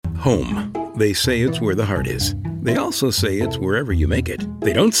Home. They say it's where the heart is. They also say it's wherever you make it.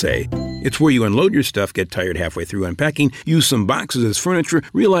 They don't say it's where you unload your stuff, get tired halfway through unpacking, use some boxes as furniture,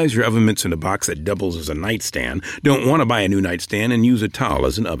 realize your oven mitt's in a box that doubles as a nightstand, don't want to buy a new nightstand, and use a towel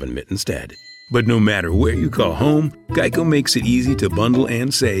as an oven mitt instead. But no matter where you call home, Geico makes it easy to bundle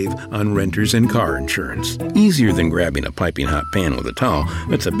and save on renters and car insurance. Easier than grabbing a piping hot pan with a towel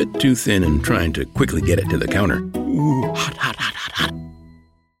that's a bit too thin and trying to quickly get it to the counter. Ooh, hot, hot, hot, hot, hot.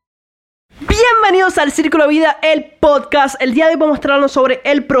 Bienvenidos al Círculo de Vida, el podcast. El día de hoy vamos a mostrarnos sobre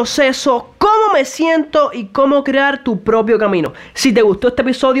el proceso, cómo me siento y cómo crear tu propio camino. Si te gustó este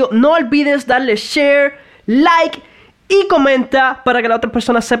episodio, no olvides darle share, like y comenta para que las otras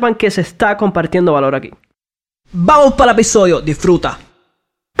personas sepan que se está compartiendo valor aquí. Vamos para el episodio, disfruta.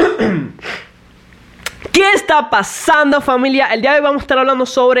 ¿Qué está pasando, familia? El día de hoy vamos a estar hablando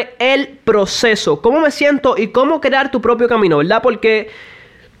sobre el proceso, cómo me siento y cómo crear tu propio camino, ¿verdad? Porque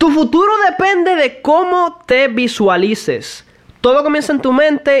tu futuro depende de cómo te visualices. Todo comienza en tu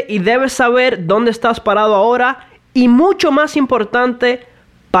mente y debes saber dónde estás parado ahora y, mucho más importante,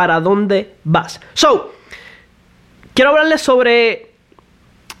 para dónde vas. Quiero hablarles sobre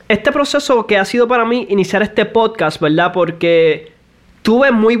este proceso que ha sido para mí iniciar este podcast, ¿verdad? Porque tuve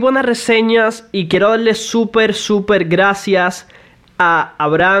muy buenas reseñas y quiero darle súper gracias a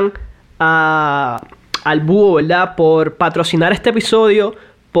Abraham, al Búho, ¿verdad? Por patrocinar este episodio,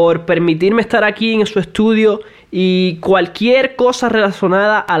 por permitirme estar aquí en su estudio y cualquier cosa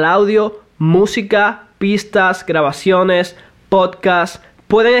relacionada al audio, música, pistas, grabaciones, podcast.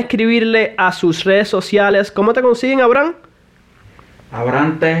 Pueden escribirle a sus redes sociales. ¿Cómo te consiguen, Abraham?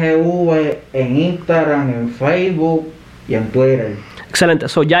 Abraham TGV en Instagram, en Facebook y en Twitter. Excelente,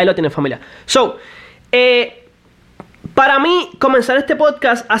 ya ahí lo tienen, familia. Para mí comenzar este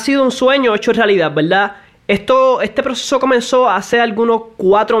podcast ha sido un sueño hecho realidad, ¿verdad? Este proceso comenzó hace algunos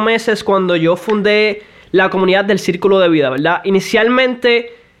 4 meses cuando yo fundé la comunidad del Círculo de Vida, ¿verdad?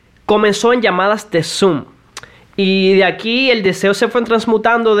 Inicialmente comenzó en llamadas de Zoom. Y de aquí el deseo se fue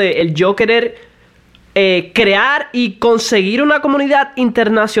transmutando de el yo querer crear y conseguir una comunidad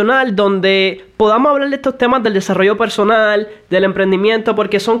internacional donde podamos hablar de estos temas del desarrollo personal, del emprendimiento,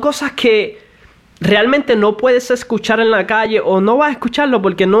 porque son cosas que realmente no puedes escuchar en la calle o no vas a escucharlo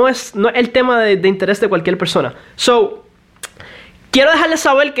porque no es el tema de interés de cualquier persona. Quiero dejarles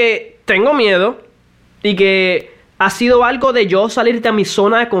saber que tengo miedo y que ha sido algo de yo salir de mi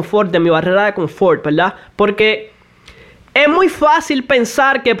zona de confort, de mi barrera de confort, ¿verdad? Porque es muy fácil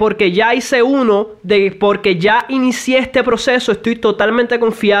pensar que porque ya hice porque ya inicié este proceso, estoy totalmente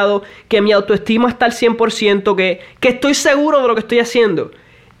confiado, que mi autoestima está al 100%, que estoy seguro de lo que estoy haciendo.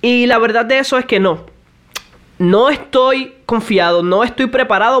 Y la verdad de eso es que no estoy confiado, no estoy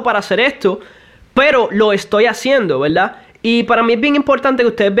preparado para hacer esto, pero lo estoy haciendo, ¿verdad? Y para mí es bien importante que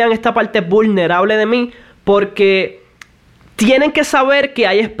ustedes vean esta parte vulnerable de mí, porque tienen que saber que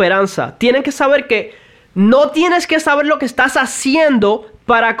hay esperanza, tienen que saber que no tienes que saber lo que estás haciendo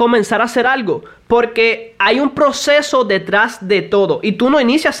para comenzar a hacer algo, porque hay un proceso detrás de todo y tú no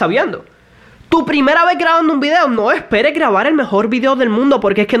inicias sabiendo. Tu primera vez grabando un video, no esperes grabar el mejor video del mundo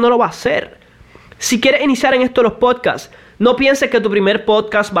porque es que no lo va a hacer. Si quieres iniciar en esto los podcasts, no pienses que tu primer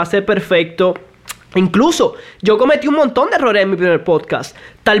podcast va a ser perfecto. Incluso yo cometí un montón de errores en mi primer podcast.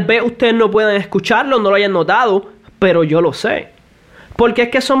 Tal vez ustedes no puedan escucharlo, no lo hayan notado, pero yo lo sé. Porque es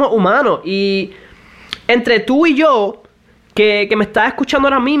que somos humanos y entre tú y yo, que me estás escuchando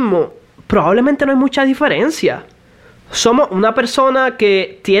ahora mismo, probablemente no hay mucha diferencia. Somos una persona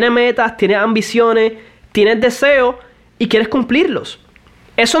que tiene metas, tiene ambiciones, tiene deseos y quieres cumplirlos.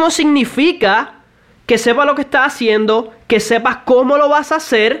 Eso no significa que sepas lo que estás haciendo, que sepas cómo lo vas a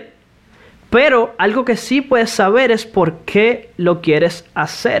hacer, pero algo que sí puedes saber es por qué lo quieres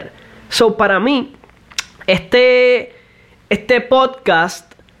hacer. Para mí, este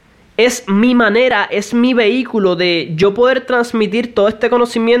podcast es mi manera, es mi vehículo de yo poder transmitir todo este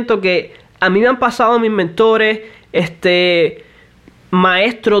conocimiento que a mí me han pasado mis mentores,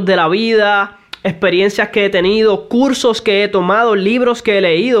 maestros de la vida, experiencias que he tenido, cursos que he tomado, libros que he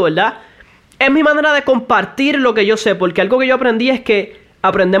leído, ¿verdad? Es mi manera de compartir lo que yo sé, porque algo que yo aprendí es que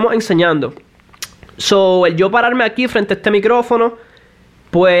aprendemos enseñando. El yo pararme aquí frente a este micrófono,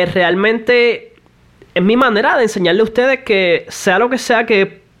 pues realmente es mi manera de enseñarle a ustedes que sea lo que sea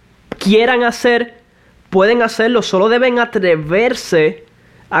que quieran hacer, pueden hacerlo, solo deben atreverse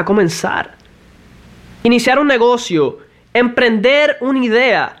a comenzar. Iniciar un negocio, emprender una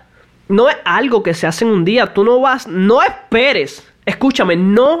idea, no es algo que se hace en un día. Tú no esperes, escúchame,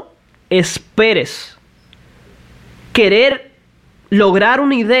 no esperes querer lograr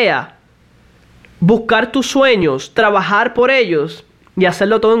una idea, buscar tus sueños, trabajar por ellos y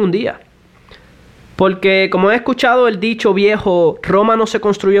hacerlo todo en un día. Porque como he escuchado el dicho viejo, Roma no se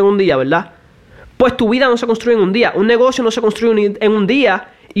construye en un día, ¿verdad? Pues tu vida no se construye en un día, un negocio no se construye en un día,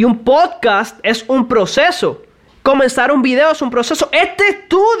 y un podcast es un proceso. Comenzar un video es un proceso. Este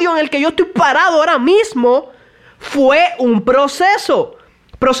estudio en el que yo estoy parado ahora mismo fue un proceso.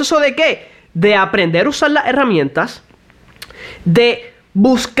 ¿Proceso de qué? De aprender a usar las herramientas, de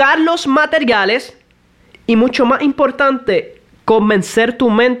buscar los materiales y, mucho más importante, convencer tu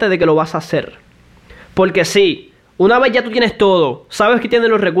mente de que lo vas a hacer. Porque sí, una vez ya tú tienes todo, sabes que tienes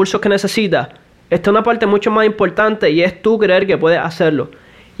los recursos que necesitas, esta es una parte mucho más importante y es tú creer que puedes hacerlo.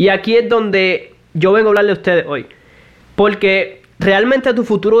 Y aquí es donde yo vengo a hablarle a ustedes hoy. Porque realmente tu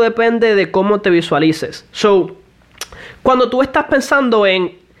futuro depende de cómo te visualices. So, cuando tú estás pensando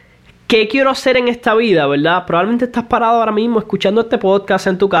en qué quiero hacer en esta vida, ¿verdad? Probablemente estás parado ahora mismo escuchando este podcast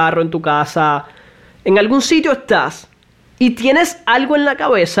en tu carro, en tu casa, en algún sitio estás y tienes algo en la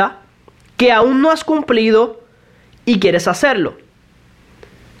cabeza que aún no has cumplido y quieres hacerlo.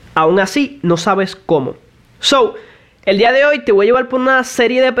 Aún así, no sabes cómo. So, el día de hoy te voy a llevar por una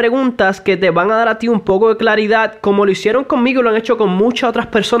serie de preguntas que te van a dar a ti un poco de claridad, como lo hicieron conmigo y lo han hecho con muchas otras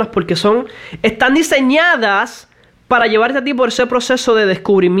personas, porque están diseñadas para llevarte a ti por ese proceso de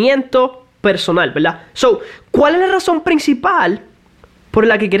descubrimiento personal, ¿verdad? So, ¿cuál es la razón principal por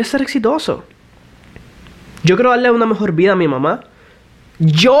la que quieres ser exitoso? Yo quiero darle una mejor vida a mi mamá.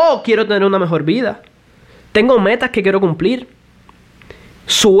 Yo quiero tener una mejor vida. Tengo metas que quiero cumplir.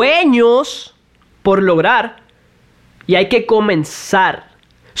 Sueños por lograr. Y hay que comenzar.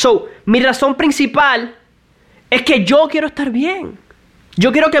 So, mi razón principal es que yo quiero estar bien.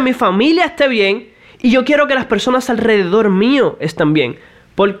 Yo quiero que mi familia esté bien. Y yo quiero que las personas alrededor mío estén bien.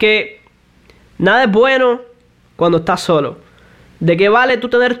 Porque nada es bueno cuando estás solo. ¿De qué vale tú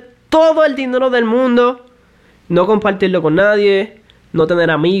tener todo el dinero del mundo, no compartirlo con nadie, no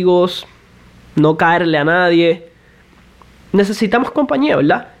tener amigos, no caerle a nadie? Necesitamos compañía,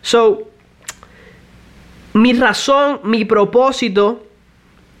 ¿verdad? So, mi razón, mi propósito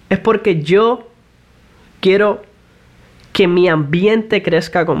es porque yo quiero que mi ambiente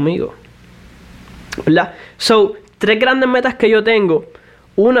crezca conmigo, ¿verdad? So, 3 grandes metas que yo tengo.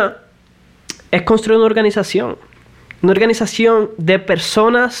 Una es construir una organización de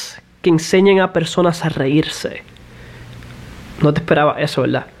personas que enseñen a personas a reírse. No te esperaba eso,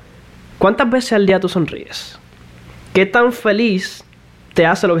 ¿verdad? ¿Cuántas veces al día tú sonríes? ¿Qué tan feliz te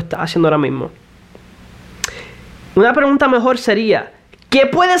hace lo que estás haciendo ahora mismo? Una pregunta mejor sería, ¿qué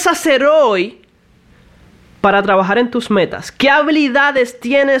puedes hacer hoy para trabajar en tus metas? ¿Qué habilidades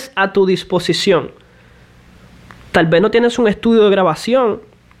tienes a tu disposición? Tal vez no tienes un estudio de grabación,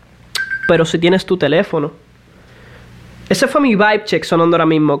 pero sí tienes tu teléfono. Ese fue mi vibe check sonando ahora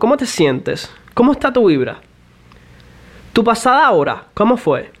mismo. ¿Cómo te sientes? ¿Cómo está tu vibra? ¿Tu pasada hora? ¿Cómo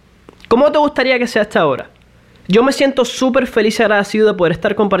fue? ¿Cómo te gustaría que sea esta hora? Yo me siento súper feliz y agradecido de poder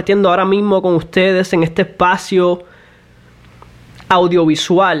estar compartiendo ahora mismo con ustedes en este espacio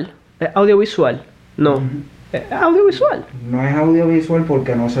audiovisual. ¿Es audiovisual? No. ¿Es audiovisual? No es audiovisual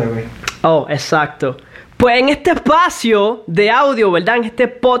porque no se ve. Oh, exacto. Pues en este espacio de audio, ¿verdad? En este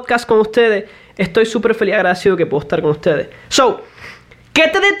podcast con ustedes, estoy súper feliz y agradecido que puedo estar con ustedes. So, ¿qué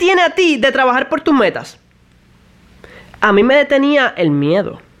te detiene a ti de trabajar por tus metas? A mí me detenía el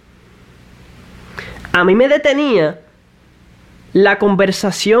miedo. A mí me detenía la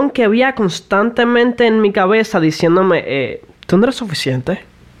conversación que había constantemente en mi cabeza diciéndome, ¿tú no eres suficiente?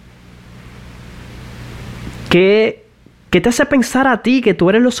 ¿Qué te hace pensar a ti que tú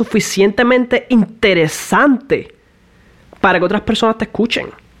eres lo suficientemente interesante para que otras personas te escuchen?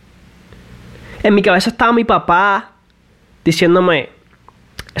 En mi cabeza estaba mi papá diciéndome,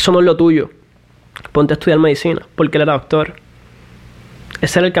 eso no es lo tuyo, ponte a estudiar medicina, porque él era doctor.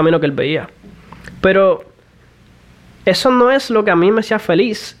 Ese era el camino que él veía. Pero eso no es lo que a mí me hacía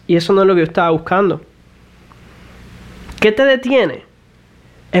feliz y eso no es lo que yo estaba buscando. ¿Qué te detiene?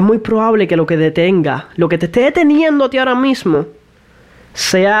 Es muy probable que lo que detenga, lo que te esté deteniendo a ti ahora mismo,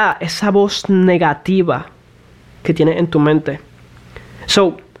 sea esa voz negativa que tienes en tu mente.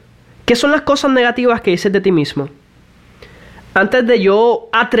 So, ¿qué son las cosas negativas que dices de ti mismo? Antes de yo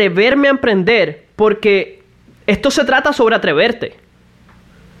atreverme a emprender, porque esto se trata sobre atreverte.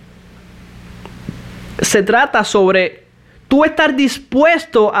 Se trata sobre tú estar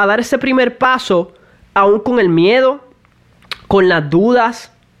dispuesto a dar ese primer paso, aún con el miedo, con las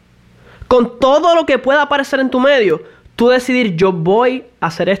dudas, con todo lo que pueda aparecer en tu medio. Tú decidir, yo voy a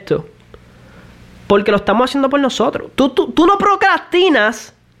hacer esto, porque lo estamos haciendo por nosotros. Tú no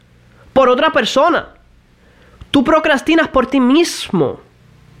procrastinas por otra persona. Tú procrastinas por ti mismo.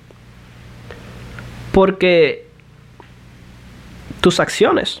 Porque tus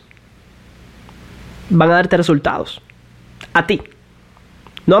acciones van a darte resultados. A ti,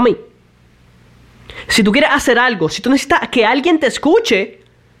 no a mí. Si tú quieres hacer algo, si tú necesitas que alguien te escuche,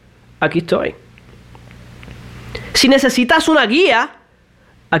 aquí estoy. Si necesitas una guía,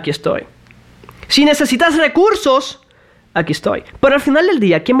 aquí estoy. Si necesitas recursos, aquí estoy. Pero al final del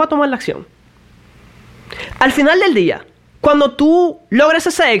día, ¿quién va a tomar la acción? Al final del día, cuando tú logres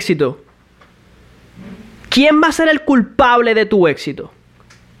ese éxito, ¿quién va a ser el culpable de tu éxito?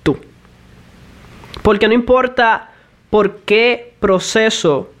 Tú. Porque no importa por qué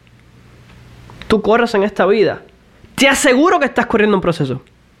proceso tú corres en esta vida, te aseguro que estás corriendo un proceso.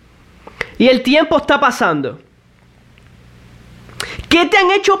 Y el tiempo está pasando. ¿Qué te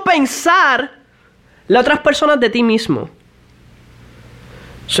han hecho pensar las otras personas de ti mismo?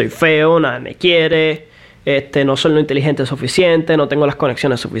 Soy feo, nadie me quiere, no soy lo inteligente suficiente, no tengo las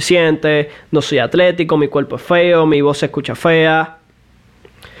conexiones suficientes, no soy atlético, mi cuerpo es feo, mi voz se escucha fea,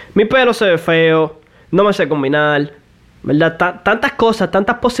 mi pelo se ve feo, no me sé combinar, ¿verdad? Tantas cosas,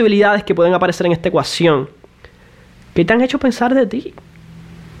 tantas posibilidades que pueden aparecer en esta ecuación. ¿Qué te han hecho pensar de ti?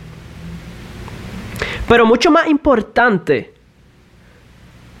 Pero mucho más importante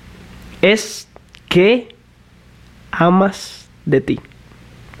es que amas de ti.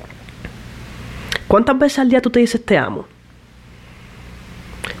 ¿Cuántas veces al día tú te dices te amo?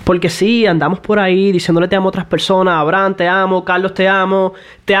 Porque sí, andamos por ahí diciéndole te amo a otras personas. Abraham, te amo. Carlos, te amo.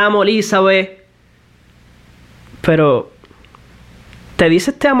 Te amo, Elizabeth. Pero, ¿te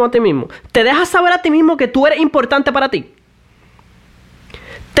dices te amo a ti mismo? ¿Te dejas saber a ti mismo que tú eres importante para ti?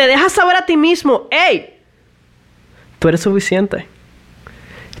 ¿Te dejas saber a ti mismo, hey, tú eres suficiente?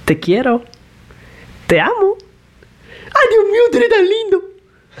 Te quiero. Te amo. Ay, Dios mío, tú eres tan lindo.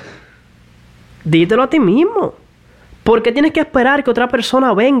 Dítelo a ti mismo. ¿Por qué tienes que esperar que otra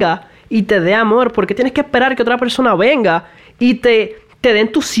persona venga y te dé amor? ¿Por qué tienes que esperar que otra persona venga y te dé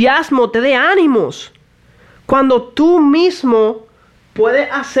entusiasmo, te dé ánimos? Cuando tú mismo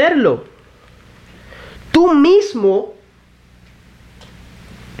puedes hacerlo. Tú mismo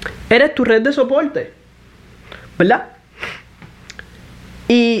eres tu red de soporte, ¿verdad?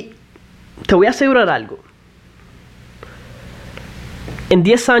 Y te voy a asegurar algo. En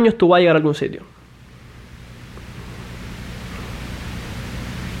 10 años tú vas a llegar a algún sitio.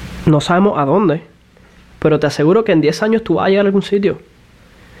 No sabemos a dónde, pero te aseguro que en 10 años tú vas a llegar a algún sitio.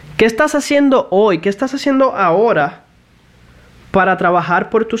 ¿Qué estás haciendo hoy? ¿Qué estás haciendo ahora para trabajar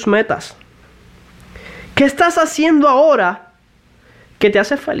por tus metas? ¿Qué estás haciendo ahora que te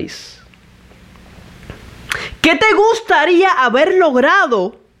hace feliz? ¿Qué te gustaría haber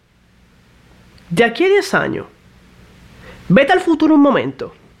logrado de aquí a 10 años? Vete al futuro un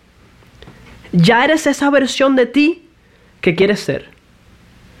momento. Ya eres esa versión de ti que quieres ser.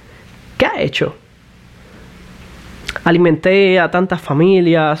 ¿Qué has hecho? Alimenté a tantas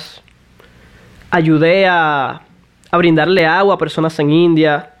familias. Ayudé a brindarle agua a personas en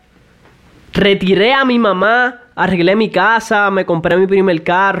India. Retiré a mi mamá. Arreglé mi casa. Me compré mi primer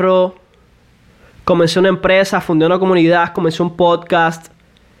carro. Comencé una empresa. Fundé una comunidad. Comencé un podcast.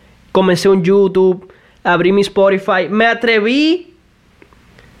 Comencé un YouTube. Abrí mi Spotify. Me atreví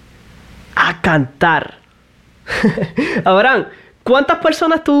a cantar. Abraham, ¿cuántas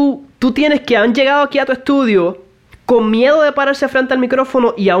personas tú tienes que han llegado aquí a tu estudio con miedo de pararse frente al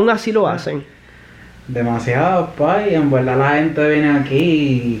micrófono y aún así lo hacen? Demasiado, pa, y en verdad la gente viene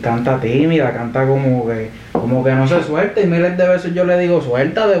aquí y canta tímida, canta como que no se suelta, y miles de veces yo le digo,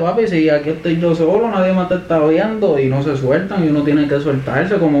 suéltate, papi, si aquí estoy yo solo, nadie más te está viendo, y no se sueltan, y uno tiene que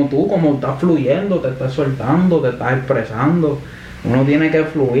soltarse como tú, como estás fluyendo, te estás soltando, te estás expresando. Uno tiene que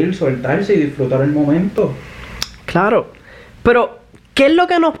fluir, soltarse y disfrutar el momento. Claro, pero ¿qué es lo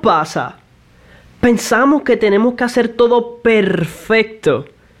que nos pasa? Pensamos que tenemos que hacer todo perfecto.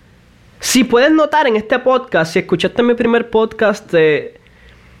 Si puedes notar en este podcast, si escuchaste mi primer podcast,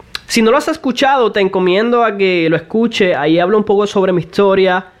 si no lo has escuchado, te encomiendo a que lo escuche. Ahí hablo un poco sobre mi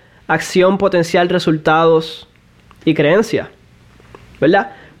historia, acción, potencial, resultados y creencia,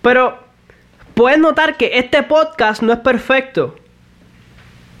 ¿verdad? Pero puedes notar que este podcast no es perfecto.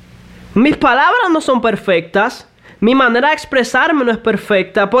 Mis palabras no son perfectas. Mi manera de expresarme no es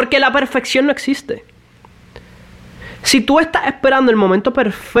perfecta, porque la perfección no existe. Si tú estás esperando el momento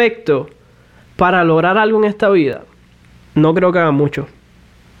perfecto para lograr algo en esta vida, no creo que haga mucho.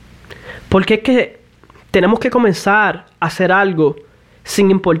 Porque es que tenemos que comenzar a hacer algo sin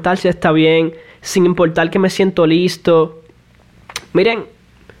importar si está bien, sin importar que me siento listo. Miren,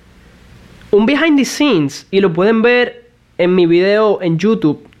 un behind the scenes, y lo pueden ver en mi video en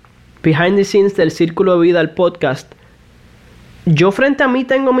YouTube, behind the scenes del Círculo de Vida, el podcast. Yo frente a mí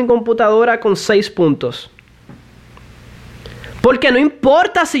tengo mi computadora con 6 puntos. Porque no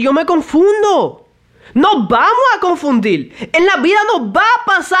importa si yo me confundo. Nos vamos a confundir. En la vida nos va a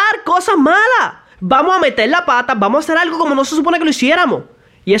pasar cosas malas. Vamos a meter la pata, vamos a hacer algo como no se supone que lo hiciéramos.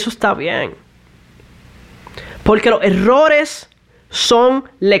 Y eso está bien. Porque los errores son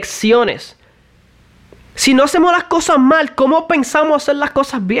lecciones. Si no hacemos las cosas mal, ¿cómo pensamos hacer las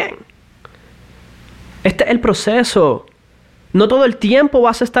cosas bien? Este es el proceso. No todo el tiempo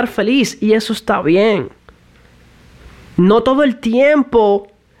vas a estar feliz y eso está bien. No todo el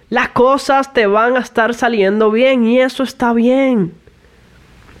tiempo las cosas te van a estar saliendo bien y eso está bien.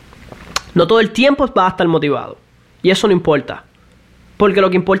 No todo el tiempo vas a estar motivado y eso no importa. Porque lo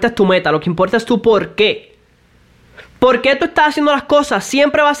que importa es tu meta, lo que importa es tu por qué. ¿Por qué tú estás haciendo las cosas?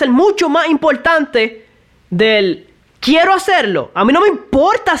 Siempre va a ser mucho más importante del quiero hacerlo. A mí no me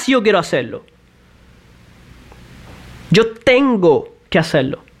importa si yo quiero hacerlo. Yo tengo que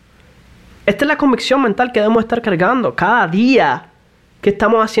hacerlo. Esta es la convicción mental que debemos estar cargando cada día que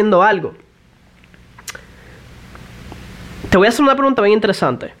estamos haciendo algo. Te voy a hacer una pregunta bien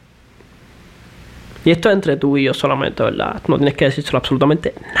interesante. Y esto es entre tú y yo solamente, ¿verdad? No tienes que decírselo a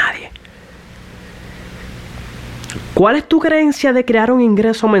absolutamente nadie. ¿Cuál es tu creencia de crear un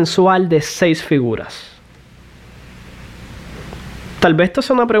ingreso mensual de 6 figuras? Tal vez esto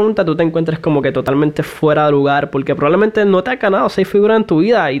sea una pregunta que tú te encuentres como que totalmente fuera de lugar, porque probablemente no te has ganado 6 figuras en tu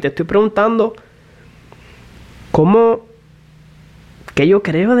vida y te estoy preguntando ¿cómo que yo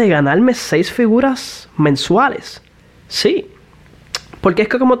creo de ganarme 6 figuras mensuales? Sí, porque es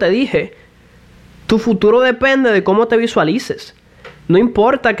que como te dije, tu futuro depende de cómo te visualices. No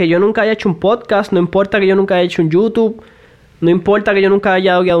importa que yo nunca haya hecho un podcast, no importa que yo nunca haya hecho un YouTube, no importa que yo nunca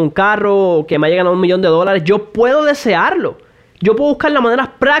haya guiado un carro o que me haya ganado $1,000,000, yo puedo desearlo. Yo puedo buscar las maneras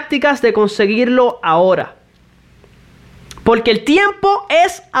prácticas de conseguirlo ahora. Porque el tiempo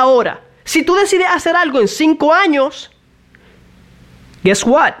es ahora. Si tú decides hacer algo en 5 años, guess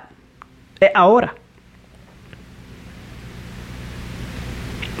what? Es ahora.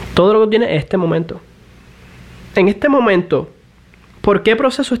 Todo lo que tienes es este momento. En este momento, ¿por qué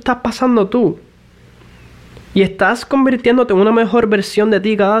proceso estás pasando tú? Y estás convirtiéndote en una mejor versión de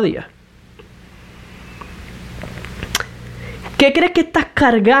ti cada día. ¿Qué crees que estás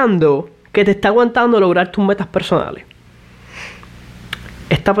cargando que te está aguantando lograr tus metas personales?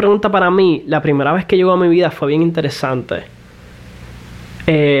 Esta pregunta para mí, la primera vez que llegó a mi vida fue bien interesante.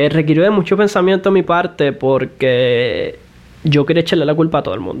 Requirió de mucho pensamiento de mi parte porque yo quería echarle la culpa a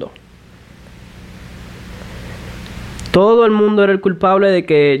todo el mundo. Todo el mundo era el culpable de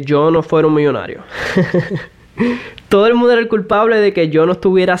que yo no fuera un millonario. Todo el mundo era el culpable de que yo no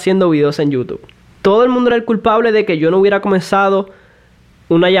estuviera haciendo videos en YouTube. Todo el mundo era el culpable de que yo no hubiera comenzado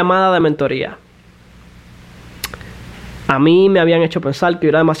una llamada de mentoría. A mí me habían hecho pensar que yo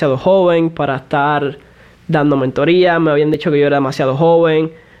era demasiado joven para estar dando mentoría. Me habían dicho que yo era demasiado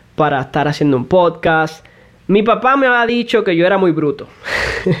joven para estar haciendo un podcast. Mi papá me había dicho que yo era muy bruto.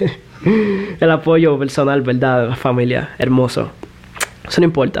 El apoyo personal, ¿verdad? De la familia, hermoso. Eso no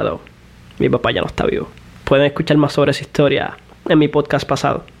importa, though. Mi papá ya no está vivo. Pueden escuchar más sobre esa historia en mi podcast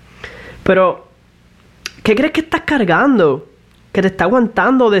pasado. Pero ¿qué crees que estás cargando? Que te está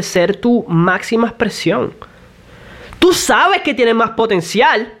aguantando de ser tu máxima expresión. Tú sabes que tienes más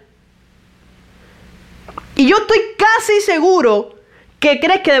potencial. Y yo estoy casi seguro que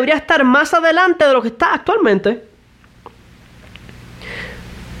crees que debería estar más adelante de lo que estás actualmente.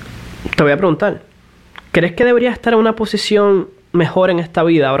 Te voy a preguntar. ¿Crees que debería estar en una posición mejor en esta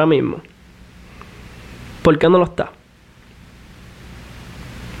vida ahora mismo? ¿Por qué no lo está?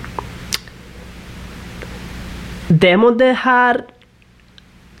 Debemos dejar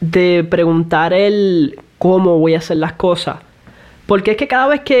de preguntar el cómo voy a hacer las cosas. Porque es que cada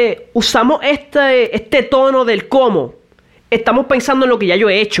vez que usamos este tono del cómo, estamos pensando en lo que ya yo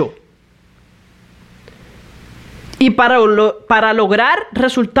he hecho. Y para lograr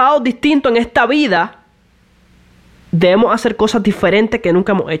resultados distintos en esta vida, debemos hacer cosas diferentes que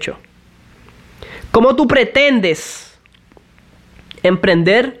nunca hemos hecho. ¿Cómo tú pretendes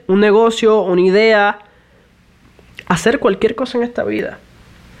emprender un negocio, una idea, hacer cualquier cosa en esta vida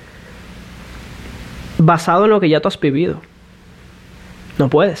basado en lo que ya tú has vivido? No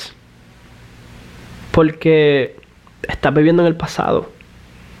puedes. Porque estás viviendo en el pasado.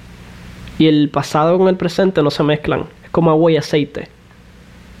 Y el pasado con el presente no se mezclan. Es como agua y aceite.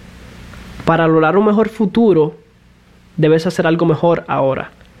 Para lograr un mejor futuro, debes hacer algo mejor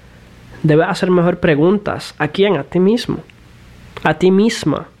ahora. Debes hacer mejor preguntas. ¿A quién? A ti mismo. A ti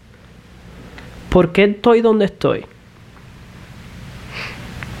misma. ¿Por qué estoy donde estoy?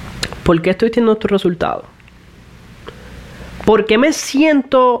 ¿Por qué estoy teniendo estos resultados? ¿Por qué me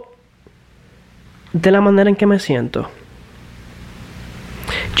siento de la manera en que me siento?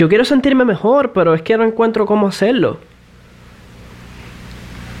 Yo quiero sentirme mejor, pero es que no encuentro cómo hacerlo.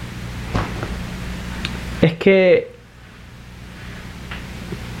 Es que...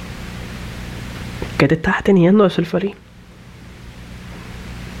 ¿Qué te estás deteniendo de ser feliz?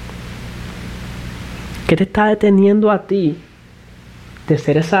 ¿Qué te está deteniendo a ti de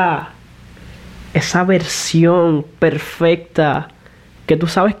ser esa versión perfecta que tú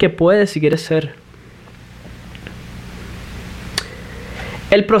sabes que puedes y quieres ser?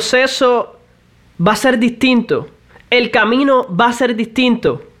 El proceso va a ser distinto. El camino va a ser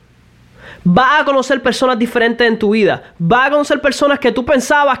distinto. Vas a conocer personas diferentes en tu vida. Vas a conocer personas que tú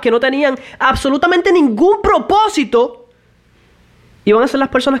pensabas que no tenían absolutamente ningún propósito. Y van a ser las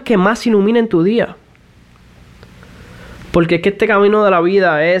personas que más iluminen tu día. Porque es que este camino de la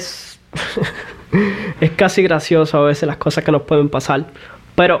vida es... es casi gracioso a veces las cosas que nos pueden pasar.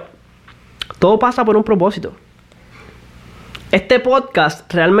 Pero todo pasa por un propósito. Este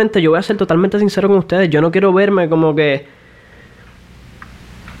podcast, realmente yo voy a ser totalmente sincero con ustedes. Yo no quiero verme como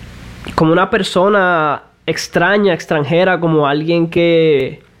una persona extraña, extranjera, como alguien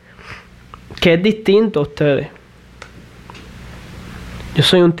que es distinto a ustedes. Yo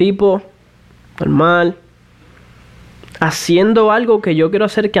soy un tipo normal, haciendo algo que yo quiero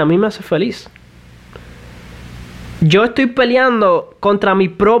hacer que a mí me hace feliz. Yo estoy peleando contra mi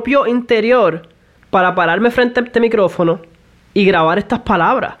propio interior para pararme frente a este micrófono y grabar estas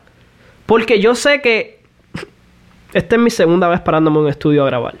palabras. Porque yo sé que esta es mi segunda vez parándome en un estudio a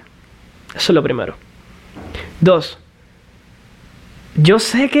grabar. Eso es lo primero. 2. Yo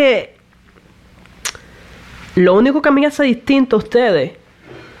sé que lo único que me hace distinto a ustedes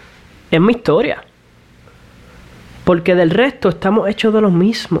es mi historia. Porque del resto estamos hechos de lo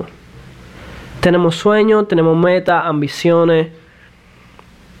mismo. Tenemos sueños, tenemos metas, ambiciones.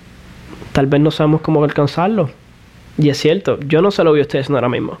 Tal vez no sabemos cómo alcanzarlo. Y es cierto, yo no sé lo que ustedes no ahora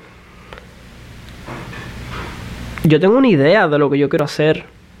mismo. Yo tengo una idea de lo que yo quiero hacer.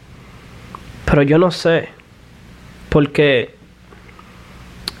 Pero yo no sé. Porque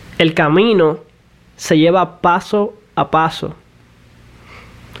el camino se lleva paso a paso.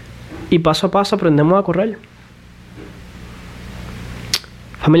 Y paso a paso aprendemos a correr.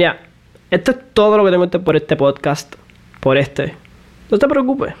 Familia, esto es todo lo que tengo por este podcast. No te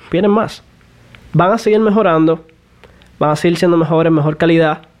preocupes, vienen más. Van a seguir mejorando. Van a seguir siendo mejores, mejor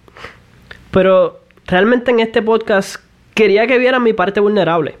calidad. Pero realmente en este podcast quería que vieran mi parte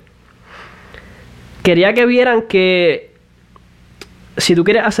vulnerable. Quería que vieran que si tú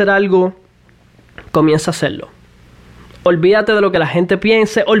quieres hacer algo, comienza a hacerlo. Olvídate de lo que la gente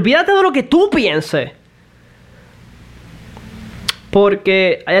piense. Olvídate de lo que tú pienses.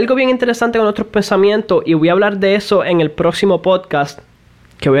 Porque hay algo bien interesante con nuestros pensamientos. Y voy a hablar de eso en el próximo podcast,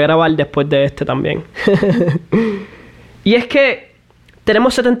 que voy a grabar después de este también. Y es que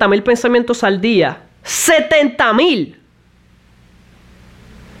tenemos 70,000 pensamientos al día. ¡70,000!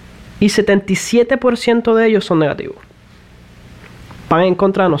 Y 77% de ellos son negativos. Van en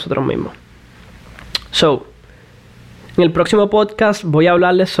contra de nosotros mismos. En el próximo podcast voy a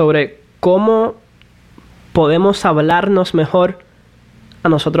hablarles sobre cómo podemos hablarnos mejor a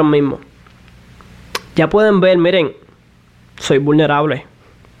nosotros mismos. Ya pueden ver, miren, soy vulnerable.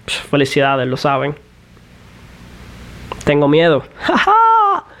 Felicidades, lo saben. Tengo miedo.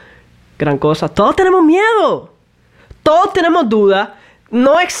 ¡Ja! Gran cosa. Todos tenemos miedo. Todos tenemos dudas.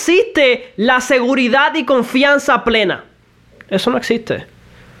 No existe la seguridad y confianza plena. Eso no existe.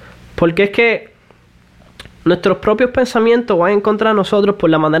 Porque es que nuestros propios pensamientos van en contra de nosotros por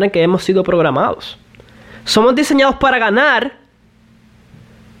la manera en que hemos sido programados. Somos diseñados para ganar,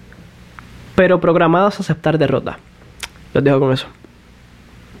 pero programados a aceptar derrota. Los dejo con eso.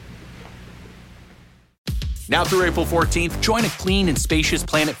 Now through April 14th, join a clean and spacious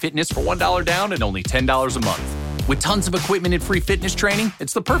Planet Fitness for $1 down and only $10 a month. With tons of equipment and free fitness training,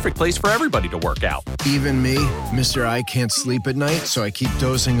 it's the perfect place for everybody to work out. Even me, Mr. I can't sleep at night, so I keep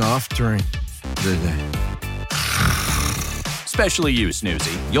dozing off during the day. Especially you,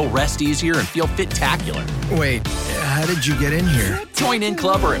 Snoozy. You'll rest easier and feel fit-tacular. Wait, how did you get in here? Join in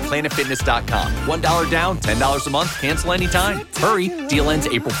club or at planetfitness.com. $1 down, $10 a month, cancel anytime. Hurry, deal ends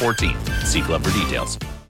April 14th. See club for details.